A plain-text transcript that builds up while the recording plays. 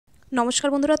নমস্কার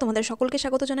বন্ধুরা, তোমাদের সকলকে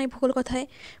স্বাগত জানাই ভূগোল কথায়।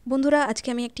 বন্ধুরা, আজকে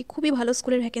আমি একটি খুবই ভালো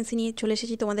স্কুলের ভ্যাকেন্সি নিয়ে চলে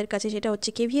এসেছি তোমাদের কাছে। সেটা হচ্ছে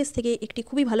কেভিএস থেকে একটি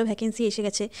খুবই ভালো ভ্যাকেন্সি এসে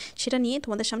গেছে, সেটা নিয়ে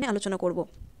তোমাদের সামনে আলোচনা করব।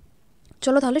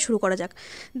 চলো তাহলে শুরু করা যাক।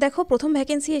 দেখো, প্রথম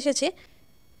ভ্যাকেন্সি এসেছে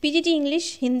PGT English,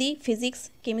 Hindi, physics,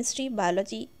 chemistry,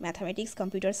 biology, mathematics,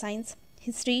 computer science,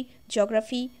 history,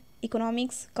 geography,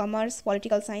 economics, commerce,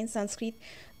 political science, সংস্কৃত।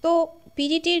 তো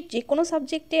পিজিটির যে কোনো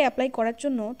সাবজেক্টে অ্যাপ্লাই করার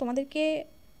জন্য তোমাদেরকে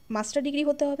মাস্টার ডিগ্রি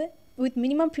হতে হবে with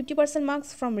minimum 50% marks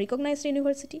from recognised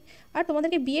university. আর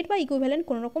তোমাদেরকে বিএড বা ইকুইভ্যালেন্ট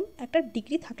কোনো রকম একটা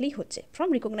ডিগ্রি থাকলেই হচ্ছে ফ্রম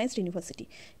রিকগনাইজড ইউনিভার্সিটি।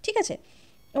 ঠিক আছে,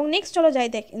 এবং নেক্সট চলো যাই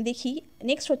দেখি।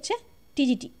 নেক্সট হচ্ছে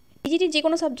টিজিটি। টিজিটি যে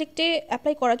কোনো সাবজেক্টে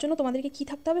অ্যাপ্লাই করার জন্য তোমাদেরকে কী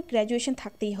থাকতে হবে? গ্র্যাজুয়েশন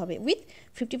থাকতেই হবে with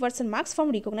 50% marks from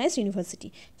recognised university.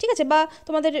 ঠিক আছে, বা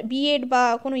তোমাদের বিএড বা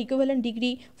কোনো equivalent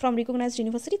degree from recognised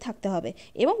university থাকতে হবে।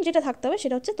 এবং যেটা থাকতে হবে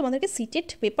সেটা হচ্ছে তোমাদেরকে সিটেট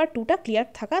পেপার 2টা ক্লিয়ার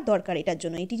থাকা দরকার এটার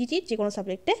জন্য, এই টিজিটির যে কোনো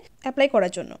সাবজেক্টে অ্যাপ্লাই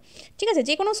করার জন্য। ঠিক আছে,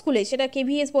 যে কোনো স্কুলে, সেটা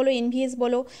কেভিএস বলো, এনভিএস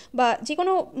বলো, বা যে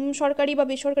কোনো সরকারি বা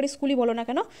বেসরকারি স্কুলই বলো না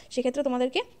কেন, সেক্ষেত্রে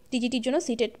তোমাদেরকে টিজিটির জন্য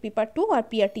সিটেট পেপার 2 আর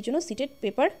পিআরটির জন্য সিটেট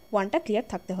পেপার 1টা ক্লিয়ার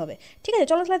থাকতে হবে। ঠিক আছে,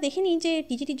 চলো তাহলে দেখে নিই যে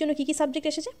টিজিটির জন্য কী কী সাবজেক্ট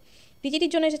এসেছে।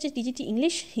 টিজিটির জন্য এসেছে টিজিটি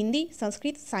ইংলিশ, হিন্দি,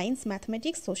 সংস্কৃত, সায়েন্স,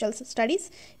 ম্যাথমেটিক্স, সোশ্যাল স্টাডিজ,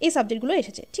 এই সাবজেক্টগুলো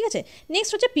এসেছে। ঠিক আছে,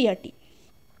 নেক্সট হচ্ছে পিআরটি।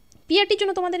 পিআরটির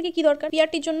জন্য তোমাদেরকে কী দরকার?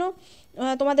 পিআরটির জন্য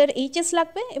তোমাদের এইচএস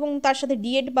লাগবে এবং তার সাথে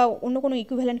ডিএড বা অন্য কোনো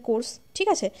ইকুইভ্যালেন্ট কোর্স। ঠিক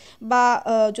আছে, বা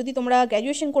যদি তোমরা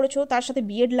গ্র্যাজুয়েশন করেছো তার সাথে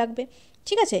বিএড লাগবে।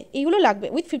 ঠিক আছে, এইগুলো লাগবে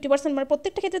উইথ 50%, মানে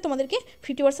প্রত্যেকটা ক্ষেত্রে তোমাদেরকে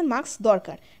 50% মার্কস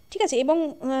দরকার। ঠিক আছে, এবং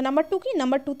নাম্বার 2 কি?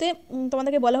 নাম্বার 2তে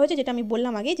তোমাদেরকে বলা হয়েছে, যেটা আমি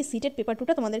বললাম আগে, যে সিটেড পেপার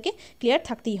 2টা তোমাদেরকে ক্লিয়ার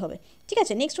থাকতেই হবে। ঠিক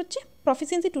আছে, নেক্সট হচ্ছে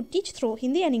proficiency to teach throw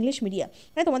Hindi and English media,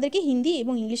 মানে তোমাদেরকে হিন্দি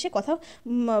এবং ইংলিশে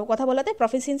কথা বলাতে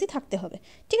প্রফিসিয়েন্সি থাকতে হবে।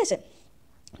 ঠিক আছে,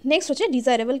 নেক্সট হচ্ছে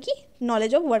ডিজায়ারেবল কি?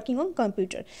 Knowledge of working on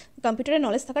computer. কম্পিউটারের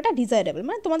নলেজ থাকাটা ডিজায়ারেবল,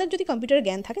 মানে তোমাদের যদি কম্পিউটারের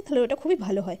জ্ঞান থাকে তাহলে ওটা খুবই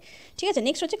ভালো হয়। ঠিক আছে,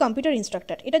 নেক্সট হচ্ছে কম্পিউটার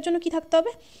ইনস্ট্রাক্টর। এটার জন্য কি থাকতে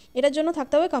হবে? এটার জন্য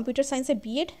থাকতে হবে কম্পিউটার সায়েন্সে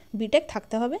বিএড, বিটেক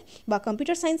থাকতে হবে, বা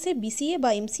কম্পিউটার সায়েন্সে বিসিএ বা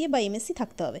এমসিএ বা এমএসসি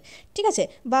থাকতে হবে। ঠিক আছে,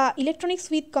 বা ইলেকট্রনিক্স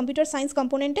উইথ কম্পিউটার সায়েন্স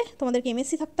কম্পোনেন্টে তোমাদেরকে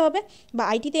এমএসসি থাকতে হবে, বা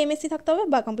আইটিতে এমএসসি থাকতে হবে,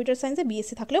 বা কম্পিউটার সায়েন্সে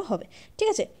বিএসসি থাকলেও হবে। ঠিক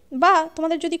আছে, বা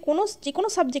তোমাদের যদি যে কোনো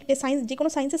সাবজেক্টে যে কোনো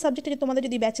সায়েন্সের সাবজেক্টে তোমাদের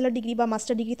যদি ব্যাচেলার ডিগ্রি বা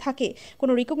মাস্টার ডিগ্রি থাকে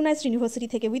কোনো রিকগনাইজড ইউনিভার্সিটি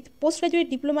থেকে with post graduate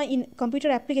diploma in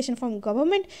computer application from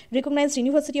government recognised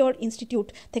university or institute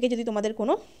থেকে যদি তোমাদের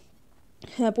কোনো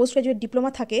পোস্ট গ্রাজুয়েট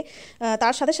ডিপ্লোমা থাকে,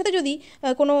 তার সাথে সাথে যদি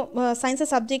কোনো সায়েন্সের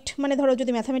সাবজেক্ট, মানে ধরো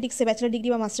যদি ম্যাথামেটিক্সে ব্যাচেলার ডিগ্রি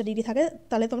বা মাস্টার ডিগ্রি থাকে,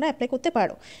 তাহলে তোমরা অ্যাপ্লাই করতে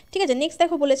পারো। ঠিক আছে, নেক্সট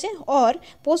দেখো বলেছে or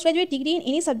post graduate degree in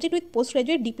any subject with post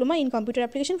graduate diploma in computer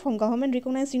application from government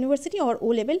recognised university or O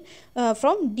level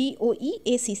from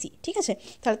DOE-ACC। ঠিক আছে,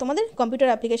 তাহলে তোমাদের কম্পিউটার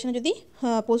অ্যাপ্লিকেশনে যদি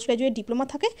পোস্ট গ্রাজুয়েট ডিপ্লোমা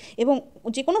থাকে এবং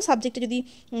যে কোনো সাবজেক্টে যদি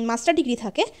মাস্টার ডিগ্রি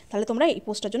থাকে, তাহলে তোমরা এই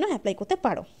পোস্টটার জন্য অ্যাপ্লাই করতে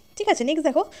পারো। ঠিক আছে, নেক্সট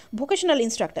দেখো vocational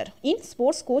instructor in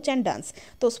sports coach and dance.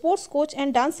 তো স্পোর্টস কোচ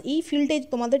অ্যান্ড ডান্স এই ফিল্ডে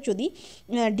তোমাদের যদি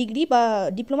ডিগ্রি বা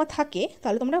ডিপ্লোমা থাকে,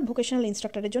 তাহলে তোমরা ভোকেশনাল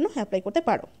ইনস্ট্রাক্টরের জন্য অ্যাপ্লাই করতে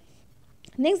পারো।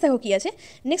 নেক্সট দেখো কী আছে।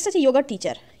 নেক্সট আছে যোগা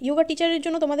টিচার। যোগা টিচারের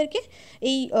জন্য তোমাদেরকে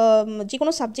এই যে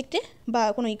কোনো সাবজেক্টে বা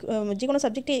যে কোনো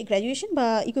সাবজেক্টে গ্র্যাজুয়েশন বা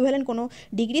ইকুইভ্যালেন্ট কোনো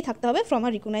ডিগ্রি থাকতে হবে from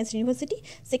R recognised university.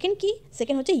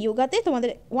 Second হচ্ছে যোগাতে তোমাদের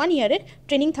 1 ইয়ারের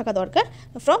ট্রেনিং থাকা দরকার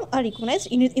ফ্রম আর রিকগনাইজড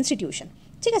ইনস্টিটিউশন।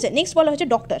 ঠিক আছে, নেক্সট বলা হচ্ছে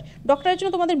ডক্টরের জন্য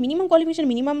তোমাদের মিনিমাম কোয়ালিফিকেশন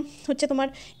হচ্ছে তোমার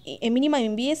মিনিমাম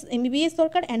এমবিবিএস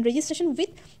দরকার and registration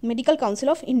with medical council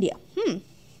of India.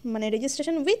 মানে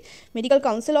registration with medical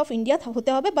council of India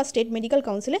হতে হবে, বা স্টেট মেডিকেল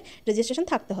কাউন্সিলে রেজিস্ট্রেশন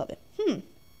থাকতে হবে।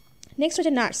 নেক্সট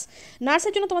হচ্ছে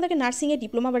নার্সের জন্য তোমাদেরকে নার্সিংয়ে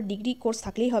ডিপ্লোমা বা ডিগ্রি কোর্স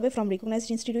থাকলেই হবে ফ্রম রিকগনাইজড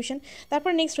ইনস্টিটিউশন। তারপর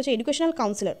নেক্সট হচ্ছে এডুকেশনাল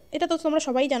কাউন্সিলর। এটা তো তোমরা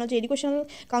সবাই জানো যে এডুকেশনাল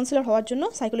কাউন্সিলর হওয়ার জন্য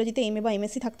সাইকোলজিতে এমএ বা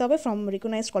এমএসসি থাকতে হবে from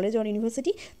recognised college or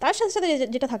university. তার সাথে সাথে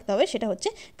যেটা থাকতে হবে সেটা হচ্ছে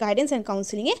guidance and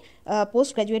কাউন্সিলিংয়ে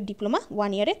post graduate diploma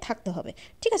 1 ইয়ারে থাকতে হবে।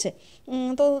 ঠিক আছে,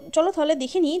 তো চলো তাহলে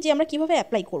দেখে নিই যে আমরা কীভাবে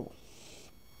অ্যাপ্লাই করব।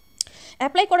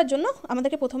 অ্যাপ্লাই করার জন্য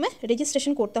আমাদেরকে প্রথমে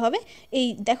রেজিস্ট্রেশন করতে হবে। এই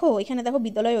দেখো, এখানে দেখো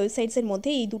বিদ্যালয় ওয়েবসাইটসের মধ্যে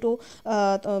এই দুটো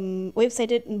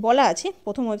ওয়েবসাইটে বলা আছে।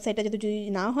 প্রথম ওয়েবসাইটটা যদি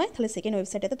না হয়, তাহলে সেকেন্ড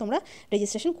ওয়েবসাইটটাতে তোমরা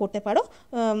রেজিস্ট্রেশন করতে পারো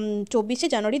 24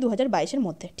 জানুয়ারি 2022-এর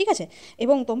মধ্যে। ঠিক আছে,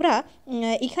 এবং তোমরা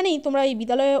এখানেই তোমরা এই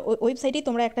বিদ্যালয় ওয়েবসাইটেই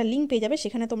তোমরা একটা লিঙ্ক পেয়ে যাবে,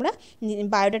 সেখানে তোমরা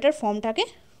বায়োডাটার ফর্মটাকে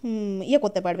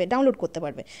করতে পারবে, ডাউনলোড করতে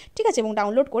পারবে। ঠিক আছে, এবং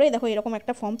ডাউনলোড করে দেখো এরকম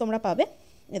একটা ফর্ম তোমরা পাবে।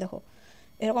 দেখো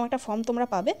এরকম একটা ফর্ম তোমরা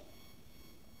পাবে।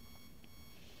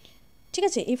 ঠিক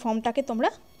আছে, এই ফর্মটাকে তোমরা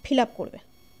ফিল আপ করবে।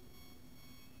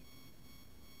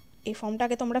 এই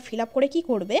ফর্মটাকে তোমরা ফিল আপ করে কী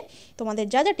করবে, তোমাদের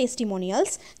যা যা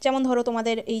টেস্টিমোনিয়ালস, যেমন ধরো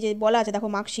তোমাদের এই যে বলা আছে দেখো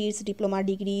marksheets, diploma,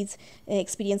 degrees,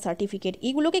 experience certificate,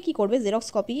 এইগুলোকে কী করবে,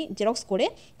 জেরক্স করে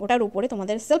ওটার উপরে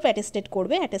তোমাদের সেলফ অ্যাটেস্টেড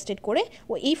করে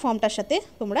ও এই ফর্মটার সাথে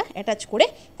তোমরা অ্যাটাচ করে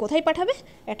কোথায় পাঠাবে?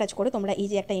 অ্যাটাচ করে তোমরা এই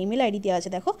যে একটা ইমেল আইডি দেওয়া আছে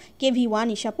দেখো,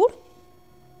 KV1ishapur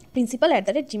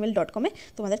principal@gmail.com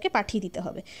তোমাদেরকে পাঠিয়ে দিতে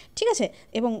হবে, ঠিক আছে।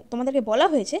 এবং তোমাদেরকে বলা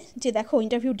হয়েছে যে দেখো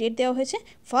ইন্টারভিউ ডেট দেওয়া হয়েছে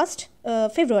 1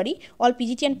 February, all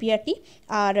PGT and PRT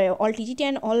R all TGT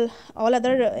and all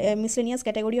other miscellaneous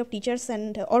category of teachers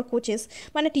and or coaches.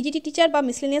 মানে টিজিটি টিচার বা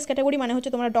মিসলেনিয়াস ক্যাটাগরি মানে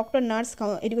হচ্ছে তোমরা ডক্টর, নার্স,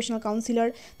 এডুকেশনাল কাউন্সিলর,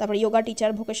 তারপর yoga teacher,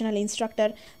 vocational instructor,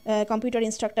 computer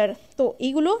instructor, তো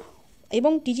এইগুলো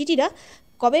এবং টিজিটিরা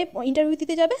কবে ইন্টারভিউ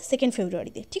দিতে যাবে 2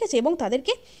 February, ঠিক আছে। এবং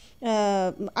তাদেরকে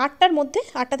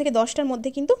 8টা থেকে 10টার মধ্যে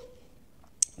কিন্তু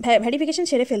ভেরিফিকেশন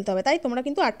সেরে ফেলতে হবে, তাই তোমরা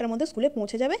কিন্তু 8টার মধ্যে স্কুলে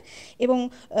পৌঁছে যাবে এবং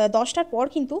 10টার পর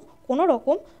কিন্তু কোনো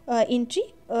রকম এন্ট্রি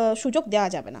সুযোগ দেওয়া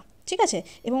যাবে না, ঠিক আছে।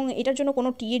 এবং এটার জন্য কোনো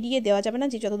টিএ দেওয়া যাবে না,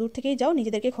 যে যত দূর থেকেই যাও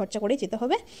নিজেদেরকে খরচা করেই যেতে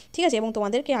হবে, ঠিক আছে। এবং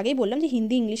তোমাদেরকে আগেই বললাম যে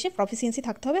হিন্দি ইংলিশে প্রফিসিয়েন্সি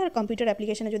থাকতে হবে, আর কম্পিউটার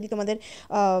অ্যাপ্লিকেশনে যদি তোমাদের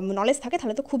নলেজ থাকে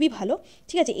তাহলে তো খুবই ভালো,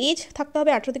 ঠিক আছে। এজ থাকতে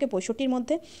হবে 18 থেকে 65-র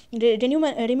মধ্যে।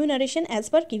 Remuneration as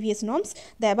per KVS norms.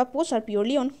 The above post R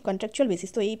purely on contractual basis,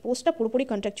 তো এই পোস্টটা পুরোপুরি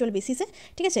কন্ট্রাকচুয়াল বেসিসে,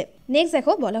 ঠিক আছে। নেক্সট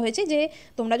দেখো বলা হয়েছে যে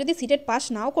তোমরা যদি সিটেট পাস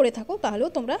নাও করে থাকো তাহলেও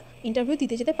তোমরা ইন্টারভিউ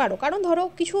দিতে যেতে পারো, কারণ ধরো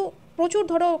প্রচুর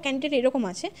ক্যান্ডিডেট এরকম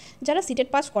আছে যারা সিটেট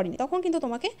পাস করেনি, তখন কিন্তু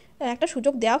তোমাকে একটা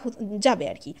সুযোগ দেওয়া যাবে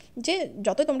আর কি, যে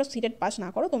যতই তোমরা সিটেট পাস না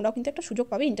করো তোমরাও কিন্তু একটা সুযোগ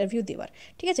পাবে ইন্টারভিউ দেওয়ার,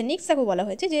 ঠিক আছে। নেক্সট দেখো বলা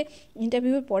হয়েছে যে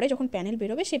ইন্টারভিউর পরে যখন প্যানেল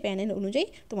বেরোবে সেই প্যানেল অনুযায়ী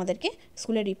তোমাদেরকে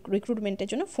স্কুলের রিক্রুটমেন্টের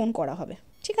জন্য ফোন করা হবে,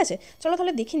 ঠিক আছে। চলো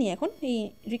তাহলে দেখে নিই এখন এই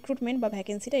রিক্রুটমেন্ট বা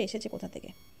ভ্যাকেন্সিটা এসেছে কোথা থেকে।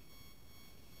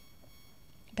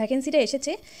 ভ্যাকেন্সিটা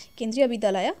এসেছে কেন্দ্রীয়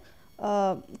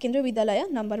বিদ্যালয়া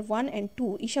নাম্বার 1 and 2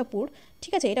 ঈশাপুর,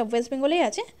 ঠিক আছে। এটা ওয়েস্ট বেঙ্গলেই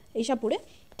আছে, ঈশাপুরে,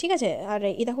 ঠিক আছে। আর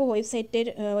এই দেখো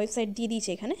ওয়েবসাইট দিয়ে দিয়েছে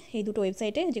এখানে, এই দুটো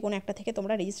ওয়েবসাইটে যে কোনো একটা থেকে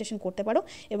তোমরা রেজিস্ট্রেশন করতে পারো।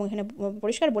 এবং এখানে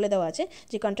পরিষ্কার বলে দেওয়া আছে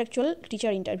যে কন্ট্রাকচুয়াল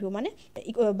টিচার ইন্টারভিউ মানে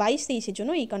 22-23-এর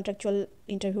জন্য এই কন্ট্রাকচুয়াল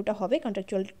ইন্টারভিউটা হবে,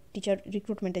 কন্ট্রাকচুয়াল টিচার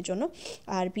রিক্রুটমেন্টের জন্য।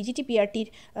 আর পিজিটি পিআরটির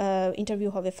ইন্টারভিউ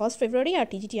হবে 1 February, R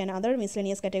TGT and other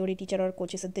miscellaneous category teacher আর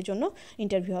কোচেসদের জন্য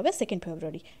ইন্টারভিউ হবে 2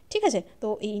 February, ঠিক আছে। তো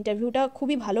এই ইন্টারভিউটা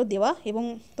খুবই ভালো দেওয়া, এবং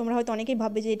তোমরা হয়তো অনেকেই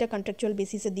ভাববে যে এটা কন্ট্রাকচুয়াল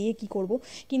বেসিসে দিয়ে কী করবো,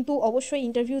 কিন্তু অবশ্যই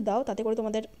ইন্টারভিউ দাও, তাতে করে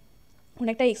তোমাদের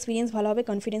অনেকটা এক্সপিরিয়েন্স ভালো হবে,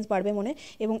 কনফিডেন্স বাড়বে মনে।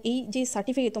 এবং এই যে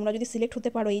সার্টিফিকেট তোমরা যদি সিলেক্ট হতে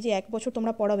পারো, এই যে 1 বছর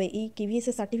তোমরা পড়াবে, এই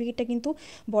কেভিএসের সার্টিফিকেটটা কিন্তু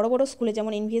বড় বড় স্কুলে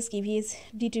যেমন এনভিএস, কেভিএস,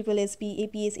 DSSP,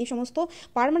 এপিএস, এই সমস্ত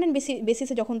পার্মানেন্ট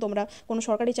বেসিসে যখন তোমরা কোনো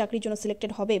সরকারি চাকরির জন্য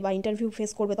সিলেক্টেড হবে বা ইন্টারভিউ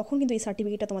ফেস করবে, তখন কিন্তু এই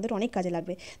সার্টিফিকেটটা তোমাদের অনেক কাজে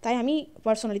লাগবে। তাই আমি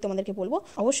পার্সোনালি তোমাদেরকে বলবো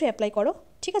অবশ্যই অ্যাপ্লাই করো,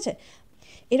 ঠিক আছে।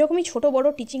 এরকমই ছোটো বড়ো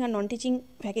টিচিং আর নন টিচিং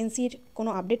ভ্যাকেন্সির কোনো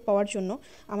আপডেট পাওয়ার জন্য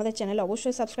আমাদের চ্যানেল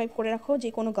অবশ্যই সাবস্ক্রাইব করে রাখো। যে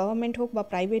কোনো গভর্নমেন্ট হোক বা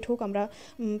প্রাইভেট হোক, আমরা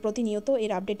প্রতিনিয়ত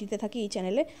এর আপডেট দিতে থাকি এই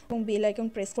চ্যানেলে, এবং বেল আইকন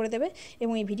প্রেস করে দেবে।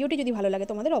 এবং এই ভিডিওটি যদি ভালো লাগে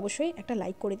তোমাদের অবশ্যই একটা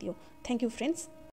লাইক করে দিও। Thank you friends.